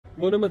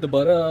वो ना मैं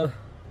दोबारा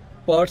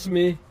पार्ट्स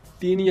में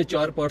 3 या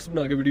 4 पार्ट्स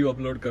बना के वीडियो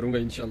अपलोड करूँगा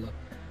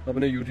इंशाल्लाह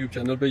अपने यूट्यूब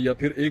चैनल पे, या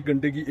फिर 1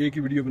 घंटे की एक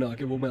ही वीडियो बना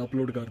के वो मैं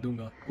अपलोड कर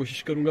दूँगा।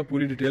 कोशिश करूँगा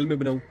पूरी डिटेल में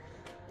बनाऊँ।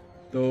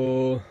 तो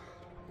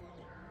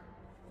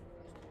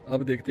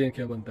अब देखते हैं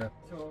क्या बनता है।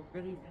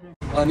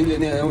 पानी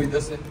लेने आया हूँ इधर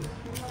से।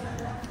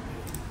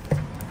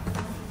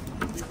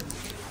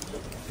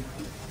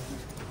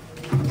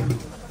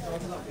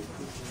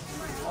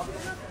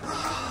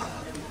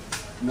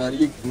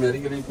 मैरी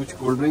के लिए कुछ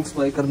कोल्ड ड्रिंक्स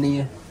बाय करनी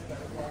है।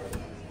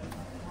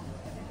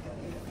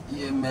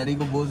 ये मैरी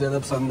को बहुत ज़्यादा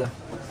पसंद है।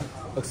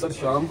 अक्सर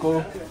शाम को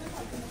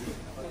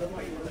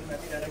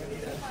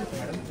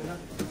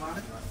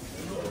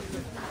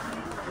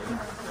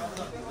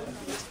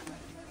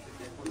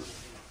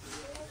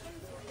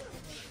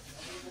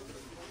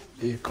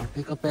एक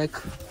आटे का पैक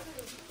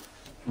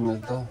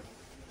मिलता है।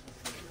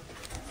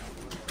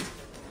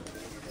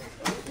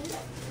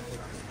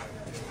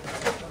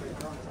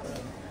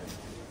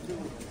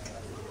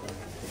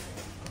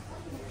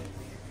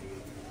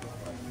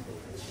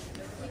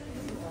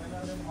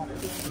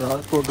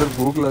 रात को अगर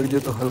भूख लग जाए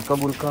तो हल्का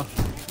फुल्का।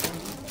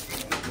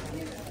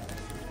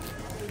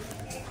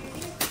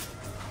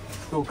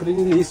 टोकरी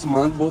नहीं ली,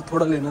 सामान बहुत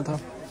थोड़ा लेना था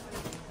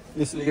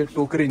इसलिए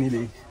टोकरी नहीं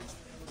ली।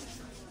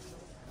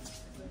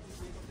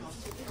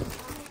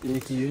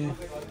 एक ये,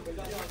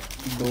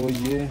 2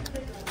 ये,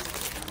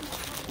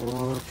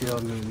 और क्या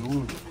ले लूं,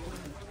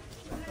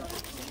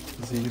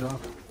 जीरा,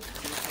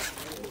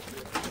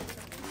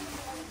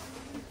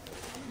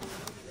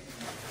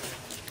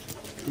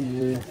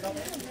 ये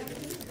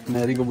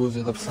मैरी को बहुत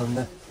ज़्यादा पसंद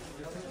है।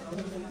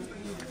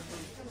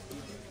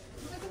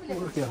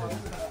 और क्या है,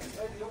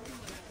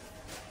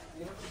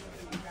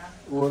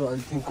 और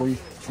आई थिंक कोई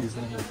चीज़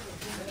नहीं है।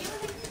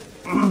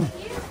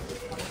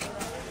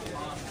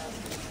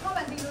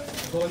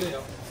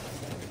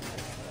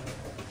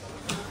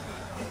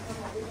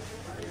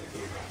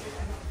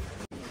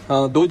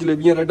 हाँ 2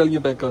 जलेबियां रेड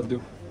वालियां पैक कर दो।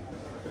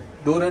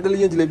 2 रेड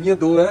वालियां जलेबियां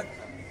 2 है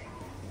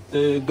ते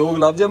 2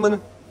 गुलाब जामुन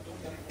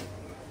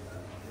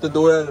ते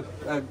 2 है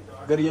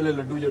गरी वाले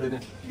लड्डू जड़े ने।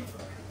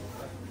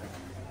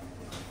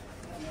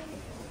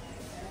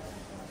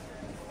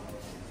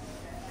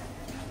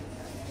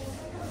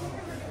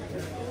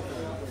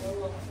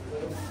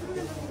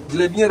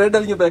 जलेबियां रेड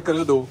वालियां पैक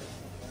करो 2।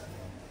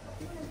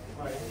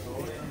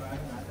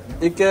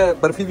 एक है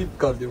बर्फी भी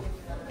कर दो।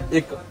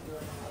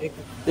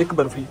 एक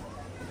बर्फी।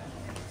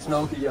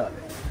 सुनाओ की हाल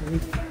है?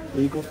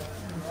 ठीक हो?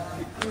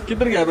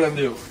 किधर गैप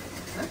रहंदे हो?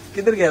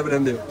 किधर गैप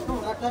रहंदे हो?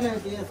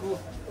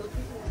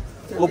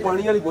 वो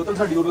पानी वाली बोतल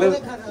साडी उरले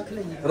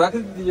रख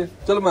दीजिए।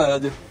 चल मैं आया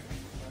जी।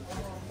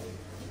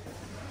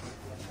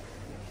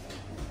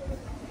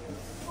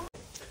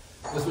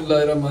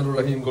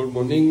 बिस्मिल्लाहिर्रहमानिर्रहीम। गुड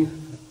मॉर्निंग,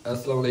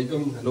 अस्सलाम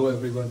वालेकुम, हेलो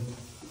एवरीवन।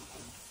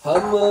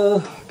 हम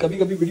कभी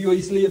कभी वीडियो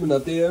इसलिए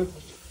बनाते हैं,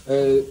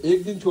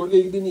 एक दिन छोड़ के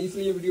एक दिन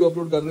इसलिए वीडियो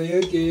अपलोड कर रहे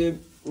हैं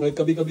कि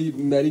कभी कभी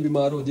मैरी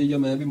बीमार हो जाए या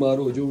मैं बीमार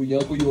हो जाऊँ या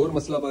कोई और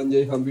मसला बन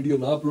जाए, हम वीडियो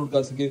ना अपलोड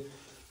कर सके,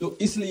 तो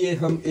इसलिए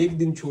हम एक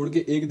दिन छोड़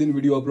के एक दिन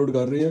वीडियो अपलोड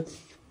कर रहे हैं।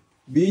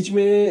 बीच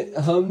में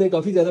हमने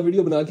काफ़ी ज़्यादा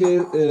वीडियो बना के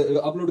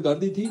अपलोड कर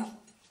दी थी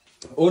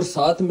और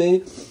साथ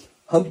में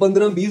हम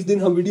 15-20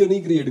 दिन हम वीडियो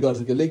नहीं क्रिएट कर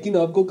सके, लेकिन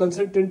आपको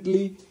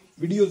कंसिस्टेंटली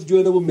वीडियोस जो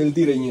है ना वो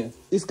मिलती रही हैं।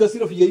 इसका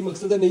सिर्फ यही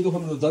मकसद है, नहीं तो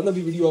हम रोज़ाना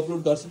भी वीडियो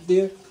अपलोड कर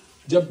सकते हैं।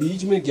 जब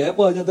बीच में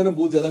गैप आ जाता है ना,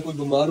 बहुत ज़्यादा कोई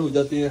बीमार हो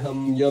जाते हैं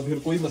हम या फिर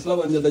कोई मसला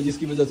बन जाता है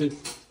जिसकी वजह से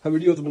हम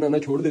वीडियोस बनाना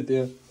छोड़ देते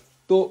हैं,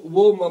 तो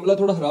वो मामला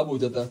थोड़ा ख़राब हो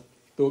जाता है।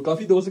 तो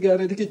काफ़ी दोस्त कह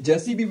रहे थे कि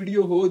जैसी भी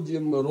वीडियो हो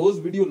रोज़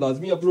वीडियो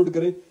लाजमी अपलोड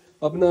करें,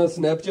 अपना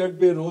स्नैपचैट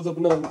पे रोज़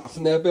अपना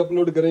स्नैप पे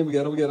अपलोड करें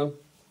वगैरह वगैरह।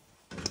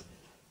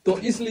 तो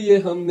इसलिए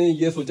हमने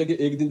ये सोचा कि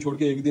एक दिन छोड़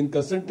के एक दिन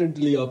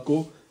कंसिस्टेंटली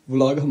आपको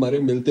व्लॉग हमारे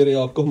मिलते रहे,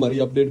 आपको हमारी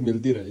अपडेट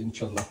मिलती रहे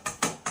इंशाल्लाह।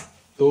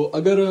 तो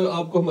अगर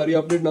आपको हमारी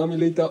अपडेट ना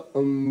मिले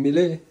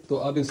तो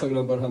आप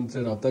इंस्टाग्राम पर हमसे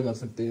रब्ता कर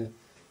सकते हैं,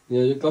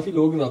 या काफ़ी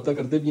लोग रब्ता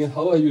करते भी हैं।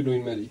 How are you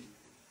doing Mary?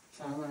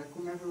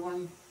 Assalamualaikum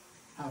everyone.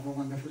 Have a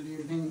wonderful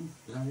evening.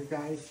 Love you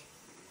guys.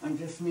 I'm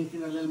just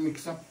making a little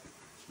mix up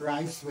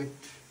rice with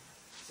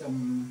some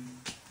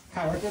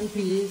carrot and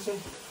peas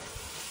and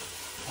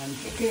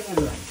chicken and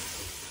rice.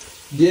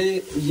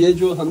 ये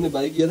जो हमने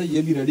bye किया था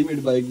ये भी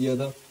readymade bye किया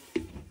था।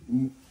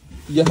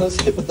 यहाँ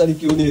से पता नहीं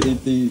क्यों नहीं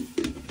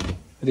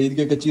खरीद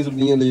के कच्ची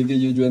सब्जियां लेके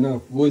ये जो है ना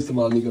वो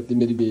इस्तेमाल नहीं करती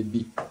मेरी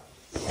बेबी।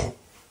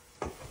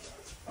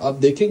 आप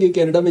देखेंगे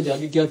कनाडा में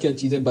जाके क्या क्या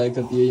चीजें बाय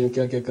करती है या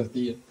क्या क्या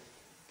करती है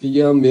कि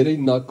ये मेरे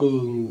नाक को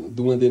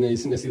धुआं देना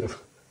इसने सिर्फ।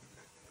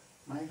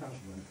 My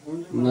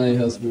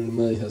husband.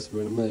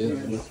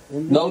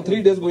 Now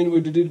 3 days going we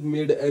didn't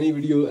made any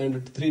video, and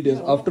 3 days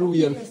after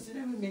we are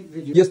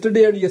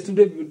yesterday and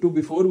yesterday to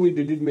before we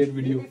didn't made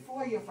video.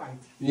 Before your fight.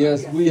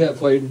 Yes, we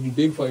have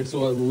big fight,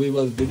 so we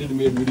didn't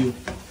made video.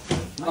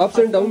 Ups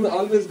and downs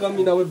always come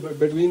in our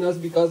between us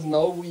because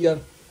now we are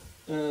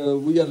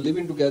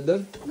living together.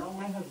 Now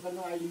my husband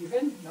and I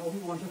leaving. Now he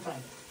wants to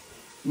fight.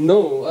 No,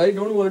 I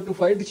don't want to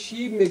fight.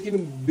 She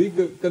making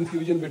big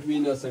confusion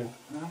between us and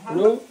you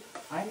know.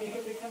 I make a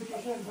big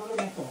confusion and don't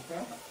let me talk,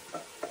 okay?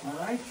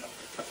 Alright?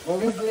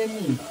 Always blame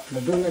me,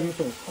 but don't let me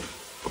talk.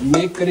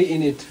 make curry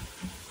in it.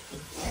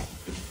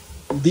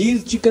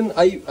 These chicken,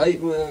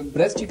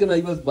 breast chicken I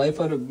was buy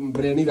for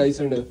biryani rice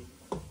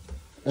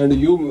and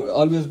you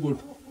always put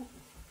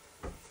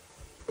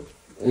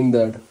in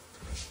that.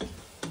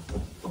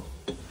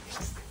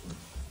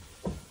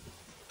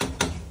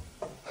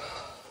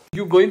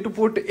 You going to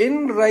put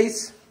in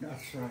rice?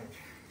 That's right.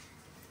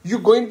 You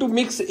going to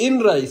mix in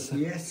rice?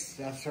 Yes,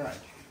 that's right.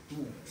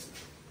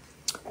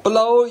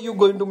 Pulao you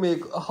going to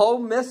make? How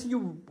mess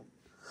you?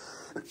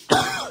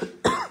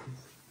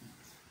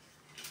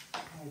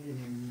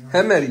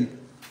 khanmary,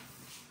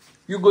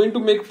 you going to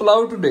make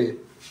pulao today?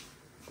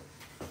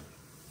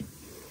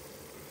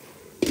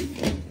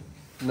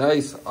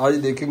 Nice. आज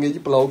देखेंगे जी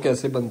पुलाव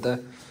कैसे बनता है.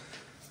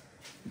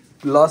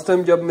 Last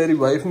time जब मेरी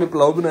wife ने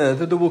पुलाव बनाया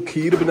था तो वो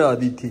खीर बना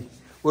दी थी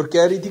और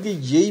कह रही थी कि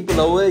यही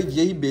पुलाव है,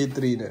 यही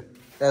बेहतरीन है.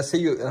 ऐसे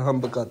ही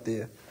हम पकाते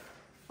हैं.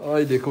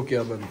 आज देखो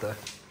क्या बनता है.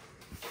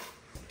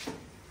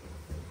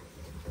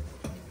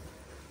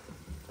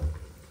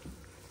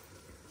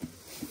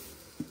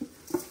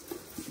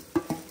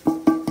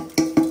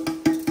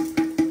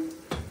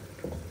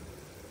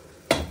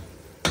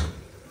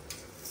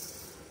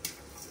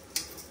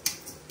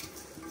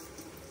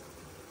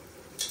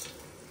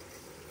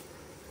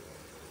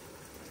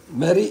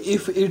 Mary,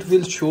 if it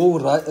will show,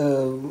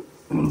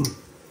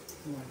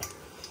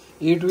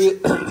 it will.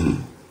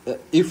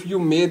 If you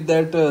made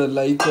that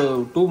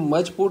too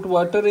much put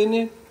water in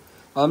it,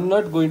 I'm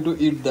not going to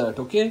eat that.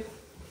 Okay.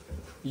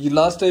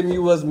 Last time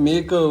you was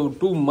make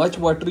too much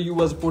water you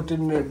was put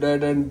in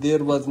that and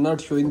there was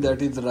not showing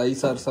that it's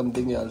rice or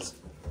something else.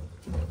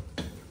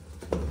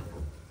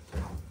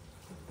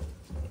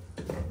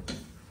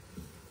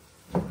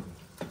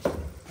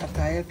 But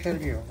I tell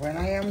you, when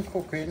I am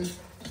cooking,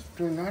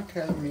 do not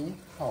tell me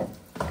how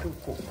to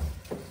cook,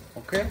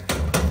 okay?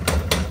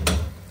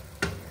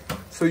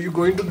 So you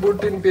going to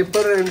put in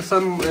pepper and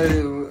some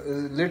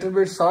little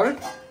bit salt?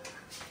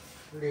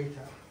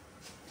 Later.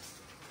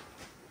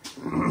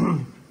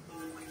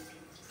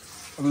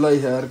 अल्लाह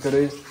यार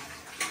करे.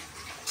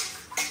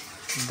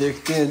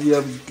 देखते हैं जी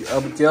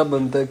अब क्या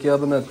बनता है, क्या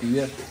बनाती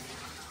है.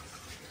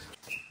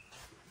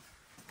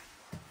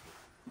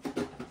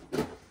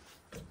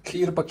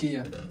 खीर पकी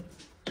है.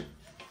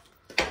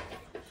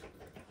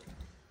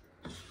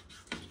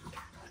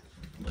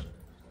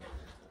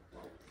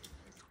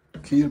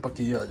 खीर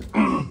पकी है आज.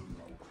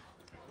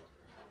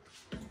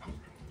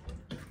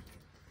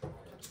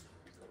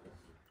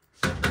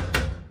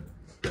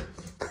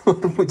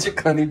 और मुझे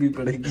खानी भी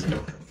पड़ेगी.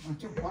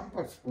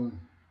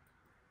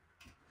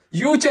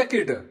 You check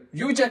it.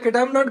 You check it.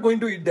 I'm not going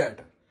to eat that.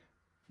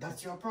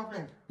 That's your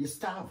problem. You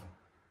starve.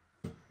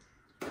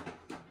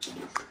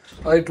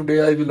 Today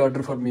I will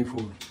order for me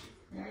food.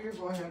 Yeah, you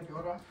go ahead,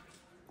 Dora.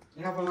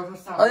 You have a lot of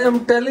stuff. I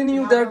am telling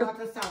you that. You have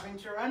a lot of stuff in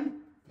Sharon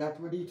that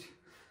would eat.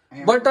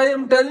 But I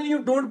am telling you,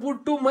 don't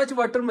put too much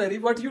water, Mary.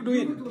 What are you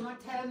doing? You do not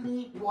tell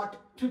me what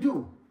to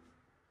do.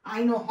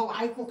 I know how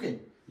I cook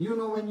it. You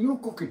know when you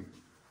cook it.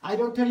 I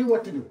don't tell you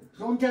what to do.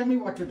 Don't tell me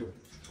what to do.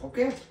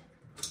 Okay?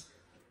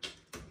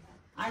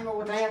 I know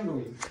what I am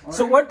doing.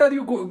 So right? what are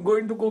you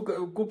going to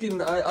cook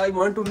in? I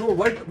want to know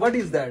what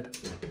is that?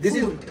 This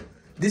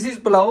is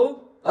pulao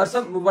or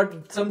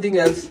something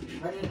else?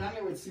 When you're done,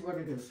 you will see what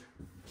it is.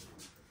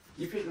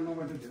 If you don't know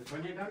what it is,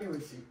 when you're done, you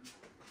will see.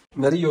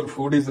 Mary, your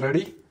food is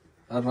ready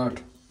or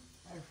not?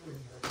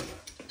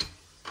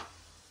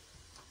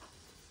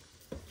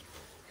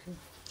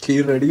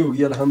 Kheer ready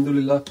होगी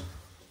अल्हम्दुलिल्लाह.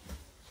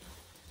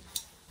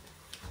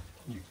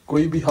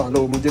 कोई भी हाल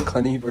हो मुझे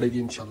खानी ही पड़ेगी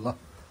इंशाल्लाह.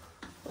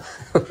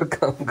 और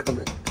काम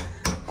है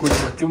कुछ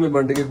बच्चों में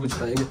बांट के कुछ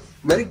खाएंगे.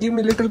 Mary, give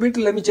me little bit.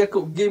 Let me check.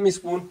 Give me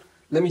spoon.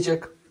 Let me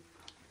check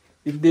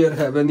if there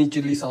have any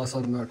chili sauce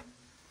or not.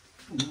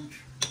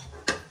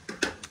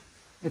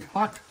 It's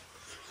hot.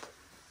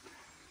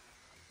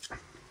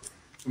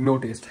 No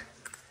taste.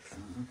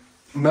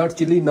 Not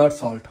chili, not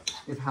salt.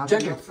 It has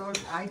Check enough it. salt.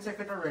 I check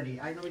it already.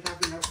 I know it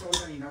has enough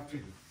salt and enough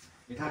chili.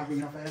 It has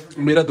enough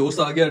everything. मेरा दोस्त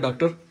आ गया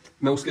doctor.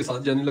 मैं उसके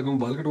साथ जाने लगा हूँ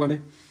बाल कटवाने.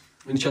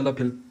 इंशाल्लाह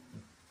फिर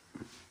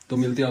तो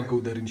मिलते हैं आपको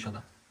उधर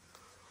इंशाल्लाह.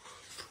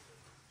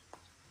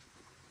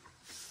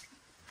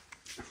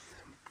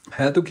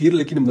 है तो खीर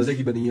लेकिन मजे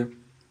की बनी है.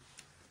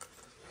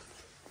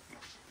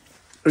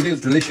 It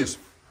is delicious.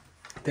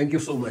 Thank you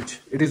so much.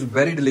 It is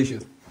very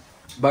delicious.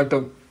 But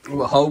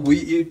how we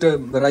eat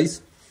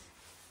rice,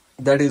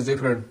 that is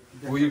different.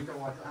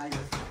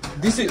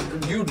 This is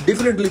you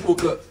differently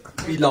cook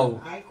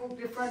pilao. I cook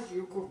different.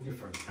 You cook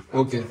different.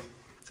 Okay.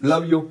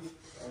 Love you.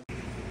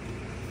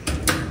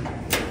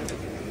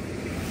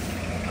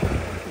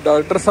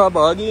 Doctor साहब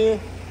आ गए हैं.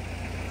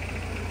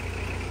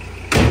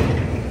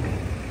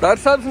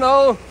 Doctor साहब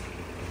सुनाओ.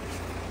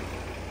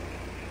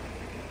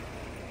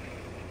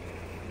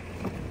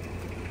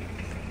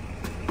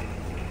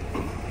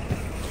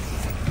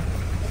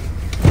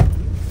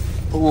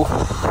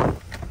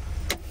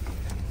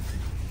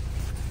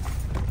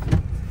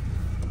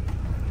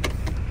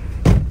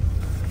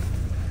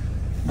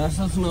 Doctor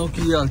साहब सुनाओ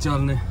की हाल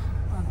चाल ने.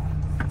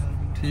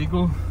 ठीक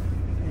हो?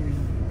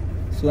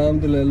 सलाम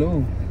तो ले लो.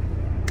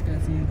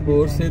 कैसी है?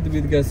 और सेहत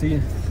भी कैसी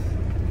है?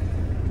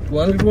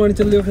 वाल कटवाने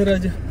चल रहे हो फिर?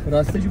 आज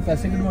रास्ते से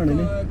पैसे कटवाने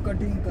ने?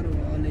 कटिंग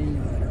करवा नहीं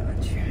यार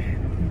आज।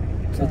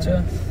 अच्छा,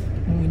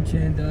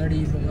 मूंछे दाढ़ी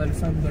बाल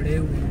सब बड़े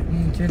हुए हैं।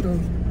 मूंछे तो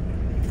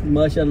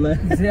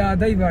माशाल्लाह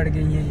ज्यादा ही बढ़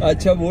गई हैं।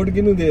 अच्छा, वोट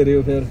किन्नू दे रहे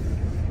हो फिर?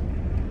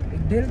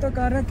 दिल तो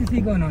कर रहा है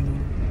किसी को ना दो।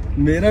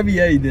 मेरा भी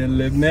यही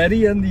दिल है। मैरी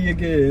आंदी है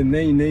कि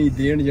नहीं नहीं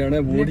देन जाना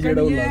है वोट,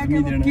 जेड़ा वो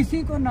लाजमी देना।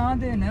 किसी को ना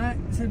देना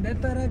इससे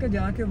बेहतर है कि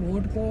जाके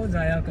वोट को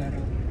जाया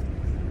करो।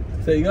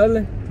 सही गल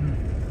है।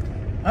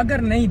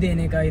 अगर नहीं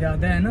देने का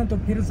इरादा है ना तो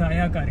फिर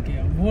जाया करके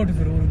आओ। वोट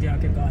जरूर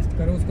जाके कास्ट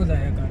करो, उसको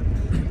जाया करो।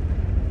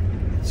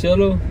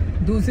 चलो,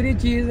 दूसरी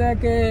चीज है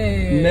कि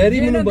मैरी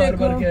मैंने बार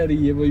बार कह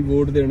रही है वही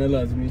वोट देना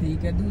लाजमी।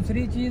 ठीक है,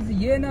 दूसरी चीज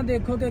ये ना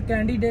देखो कि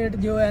कैंडिडेट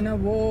जो है ना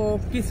वो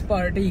किस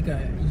पार्टी का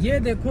है। ये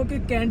देखो कि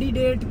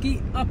कैंडिडेट की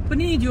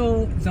अपनी जो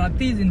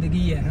जाती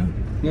जिंदगी है ना,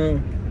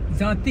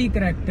 जाती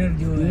करैक्टर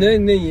जो है। नहीं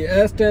नहीं,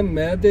 इस टाइम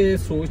मैं तो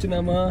सोचना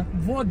वा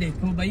वो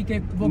देखो भाई कि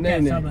वो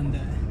कैसा बंदा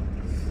है।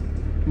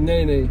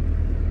 नहीं नहीं,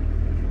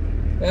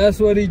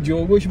 इस बारी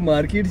जो कुछ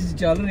मार्केट से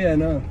चल रहा है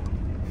ना,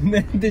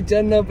 मैं तो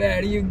चाहना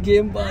भैड़ी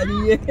गेम पा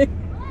रही है।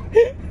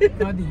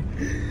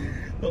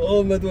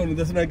 ओ मैं तुम्हें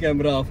दसना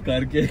कैमरा ऑफ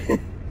करके।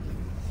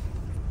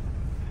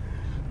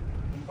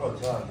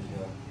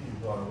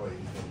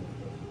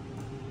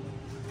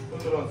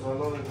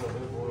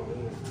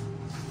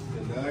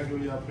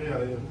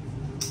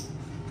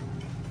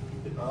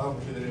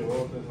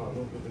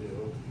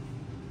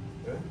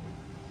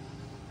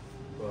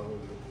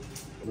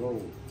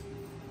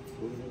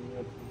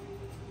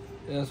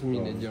 इस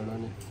महीने जाना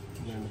ने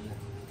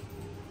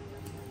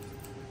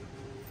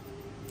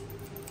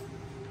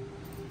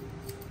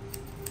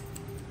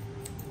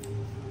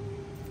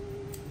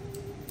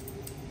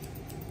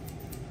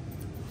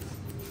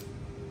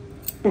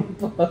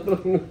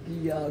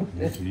की याद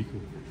है।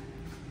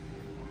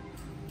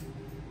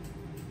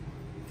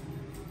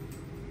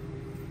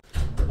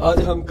 आज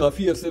हम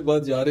काफी अरसे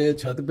बाद जा रहे हैं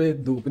छत पे।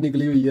 धूप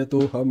निकली हुई है तो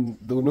हम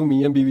दोनों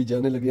मियां बीवी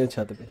जाने लगे हैं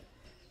छत पे।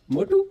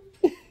 मोटू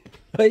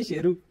भाई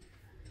शेरू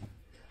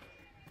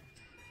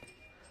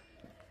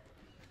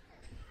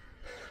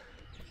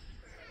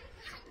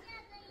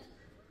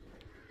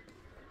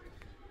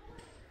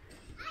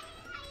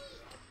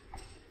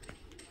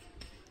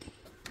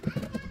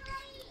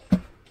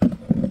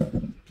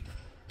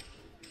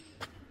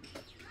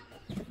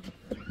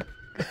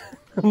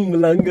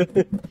मलंग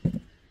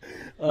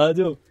आ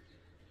जाओ।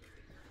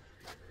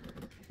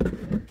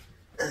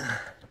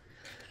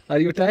 Are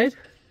you tired?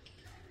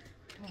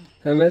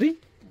 Khanmary?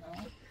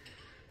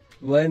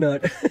 Why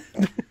not?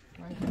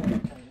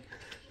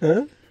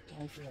 Huh?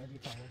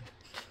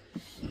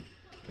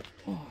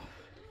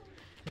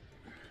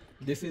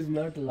 This is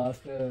not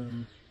last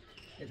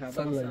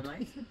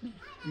sunlight.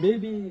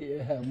 Maybe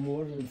have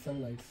more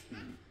sunlight.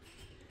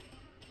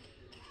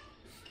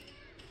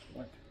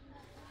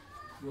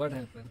 What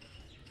happened?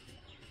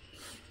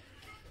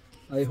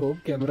 I hope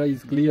camera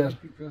is clear.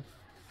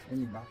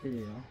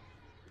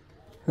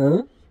 Huh?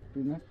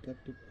 Do not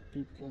get the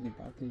people in the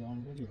party on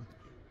video.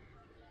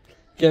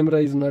 Camera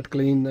is not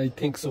clean, I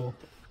think so.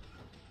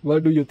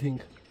 What do you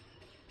think?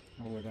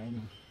 How would I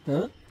know?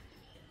 Huh?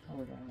 How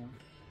would I know?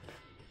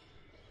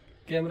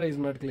 Camera is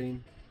not clean.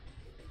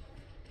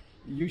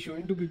 You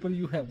showing to people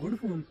you have good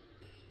phone.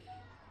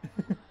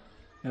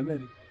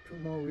 Khanmary.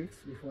 2 more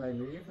weeks before I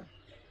leave.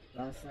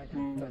 Last night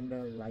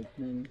thunder,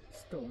 lightning,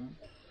 storm,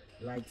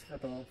 lights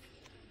cut off.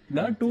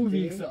 Not 2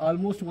 weeks,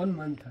 almost 1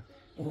 month.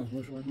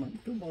 Almost 1 month.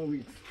 2 more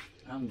weeks.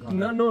 I'm gone.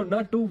 No,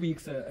 not 2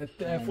 weeks.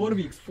 4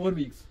 weeks. 4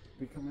 weeks.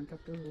 We come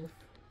up to roof.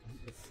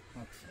 It's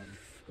hot sun.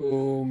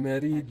 ओ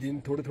मेरी दिन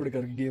थोड़े थोड़े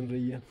करके गिर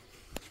रही है।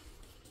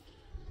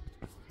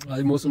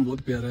 आज मौसम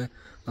बहुत प्यारा है,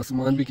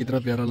 आसमान भी कितना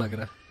प्यारा लग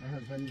रहा है। My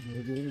husband is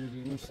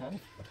reviewing himself.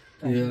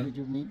 Yeah.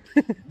 Video me.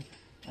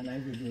 And I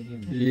video him.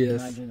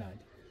 Yes.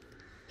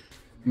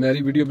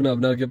 मेरी वीडियो बना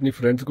बना के अपनी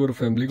फ्रेंड्स को और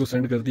फैमिली को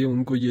सेंड करती है।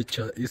 उनको ये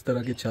इस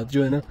तरह के छत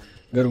जो है ना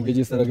घरों के,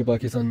 जिस तरह के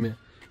पाकिस्तान में,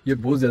 ये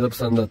बहुत ज़्यादा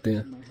पसंद आते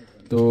हैं।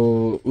 तो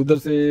उधर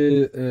से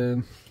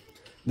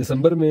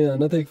दिसंबर में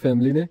आना था एक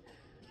फैमिली ने,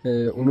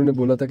 उन्होंने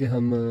बोला था कि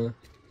हम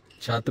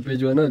छत पे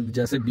जो है ना,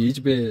 जैसे बीच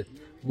पे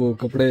वो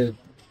कपड़े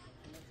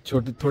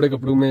छोटे थोड़े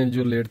कपड़ों में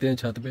जो लेटते हैं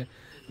छत पे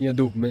या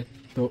धूप में,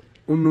 तो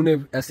उन्होंने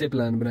ऐसे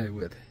प्लान बनाए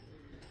हुए थे।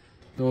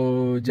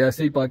 तो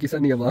जैसे ही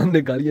पाकिस्तानी अवाम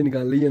ने गालियाँ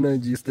निकाल ली है ना,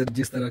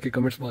 जिस तरह के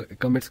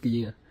कमेंट्स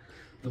किए हैं,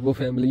 तो वो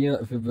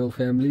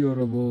फैमिली और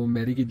वो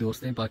मैरी की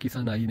दोस्तें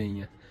पाकिस्तान आई नहीं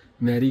है।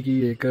 मैरी की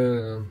एक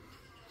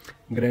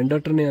ग्रैंड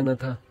डॉटर ने आना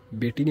था,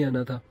 बेटी ने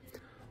आना था,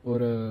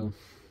 और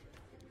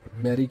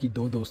मैरी की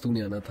 2 दोस्तों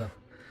ने आना था।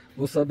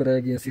 वो सब रह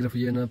गए, सिर्फ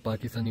ये ना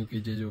पाकिस्तानियों की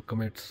जो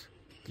कमेंट्स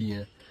किए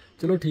हैं।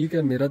 चलो ठीक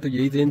है, मेरा तो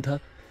यही ज़हन था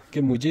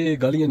कि मुझे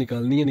गालियाँ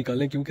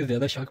निकालें, क्योंकि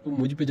ज़्यादा शक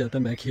मुझ पे जाता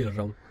मैं खेल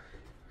रहा हूँ।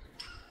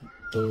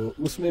 तो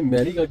उसमें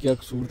मैरी का क्या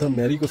कसूर था?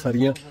 मैरी को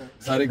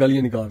सारे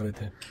गालियाँ निकाल रहे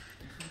थे।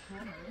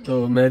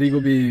 तो मैरी को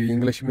भी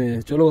इंग्लिश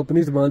में, चलो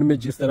अपनी ज़बान में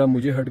जिस तरह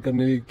मुझे हर्ट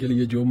करने के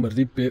लिए जो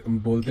मर्जी पे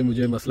बोलते,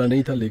 मुझे मसला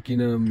नहीं था।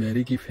 लेकिन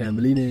मैरी की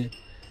फैमिली ने,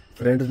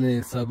 फ्रेंड्स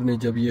ने, सब ने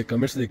जब ये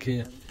कमेंट्स देखे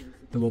हैं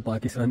तो वो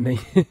पाकिस्तान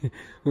नहीं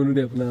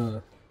उन्होंने अपना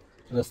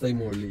रास्ता ही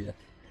मोड़ लिया।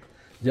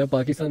 जब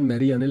पाकिस्तान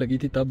मैरी आने लगी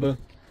थी तब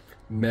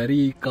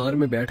मैरी कार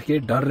में बैठ के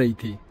डर रही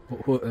थी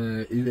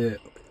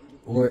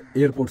वो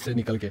एयरपोर्ट से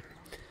निकल के।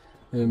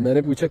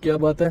 मैंने पूछा क्या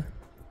बात है,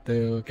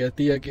 तो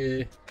कहती है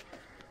कि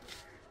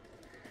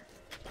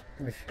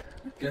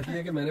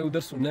मैंने उधर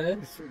सुना है,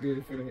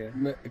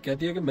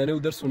 कहती है कि मैंने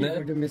उधर सुना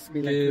है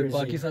कि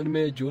पाकिस्तान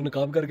में जो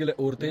नकाब करके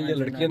औरतें या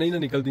लड़कियां नहीं ना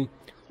निकलती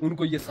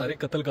उनको ये सारे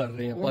कत्ल कर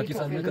रहे हैं,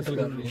 पाकिस्तान में कत्ल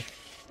कर रहे हैं।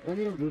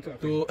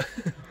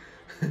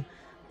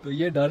 तो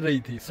ये डर रही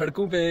थी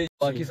सड़कों पे,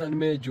 पाकिस्तान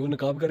में जो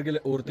नकाब करके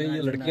औरतें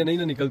या लड़कियां नहीं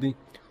ना निकलती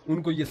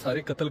उनको ये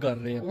सारे कत्ल कर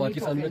रहे हैं,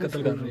 पाकिस्तान में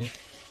कत्ल कर रहे हैं।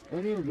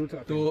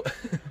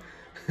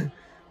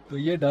 तो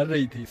ये डर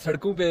रही थी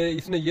सड़कों पे,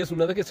 इसने ये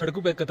सुना था कि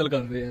सड़कों पे कत्ल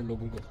कर रहे हैं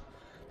लोगों को,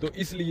 तो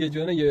इसलिए जो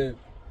है ना ये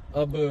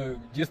अब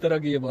जिस तरह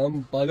की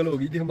अवाम पागल हो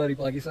गई थी, हमारी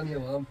पाकिस्तानी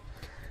अवाम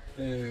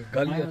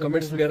गालियां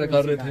कमेंट्स वगैरह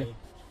कर रहे थे।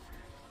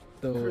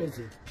 तो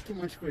too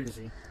much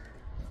crazy.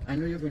 I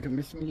know you're going to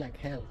miss me like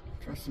hell.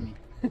 Trust me.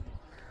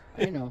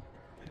 I know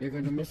you're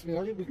going to miss me.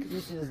 All you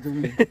business do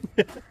me.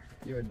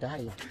 You'll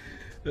die.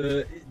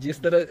 जिस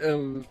तरह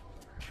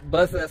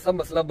बस ऐसा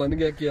मसला बन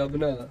गया कि अब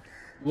ना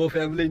वो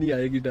फैमिली नहीं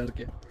आएगी,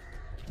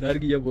 डर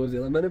गया बहुत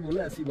ज्यादा। मैंने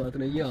बोला ऐसी बात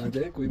नहीं है, आ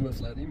जाए, कोई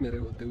मसला नहीं, मेरे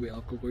होते हुए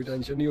आपको कोई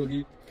टेंशन नहीं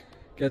होगी।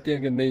 कहते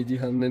हैं कि नहीं जी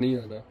हमने नहीं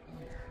आना।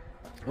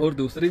 और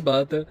दूसरी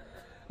बात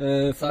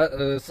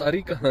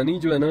सारी कहानी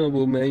जो है ना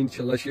वो मैं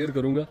इंशाल्लाह शेयर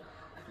करूंगा,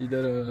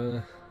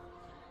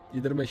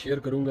 इधर मैं शेयर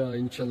करूंगा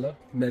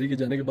इंशाल्लाह। मैरी के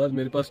जाने के बाद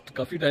मेरे पास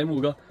काफ़ी टाइम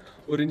होगा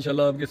और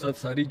इंशाल्लाह आपके साथ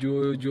सारी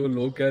जो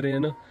लोग कह रहे हैं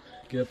ना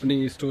कि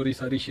अपनी स्टोरी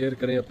सारी शेयर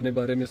करें, अपने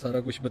बारे में सारा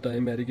कुछ बताएं,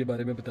 मैरी के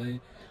बारे में बताएं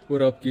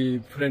और आपकी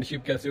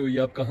फ्रेंडशिप कैसे हुई,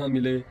 आप कहाँ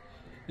मिले,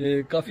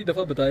 काफ़ी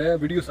दफ़ा बताया है।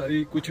 वीडियो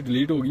सारी कुछ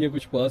डिलीट हो गई हैं,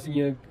 कुछ पास ही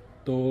हैं,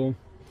 तो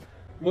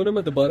वो ना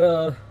मैं दोबारा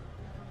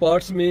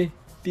पार्ट्स में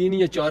 3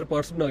 या 4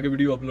 पार्ट्स बना के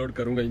वीडियो अपलोड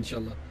करूँगा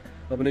इंशाल्लाह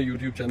अपने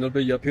YouTube चैनल पे,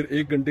 या फिर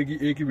 1 घंटे की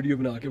एक ही वीडियो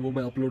बना के वो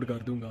मैं अपलोड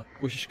कर दूंगा।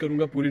 कोशिश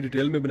करूंगा पूरी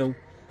डिटेल में बनाऊं,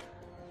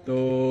 तो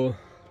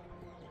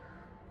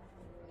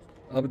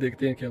अब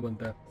देखते हैं क्या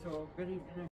बनता है।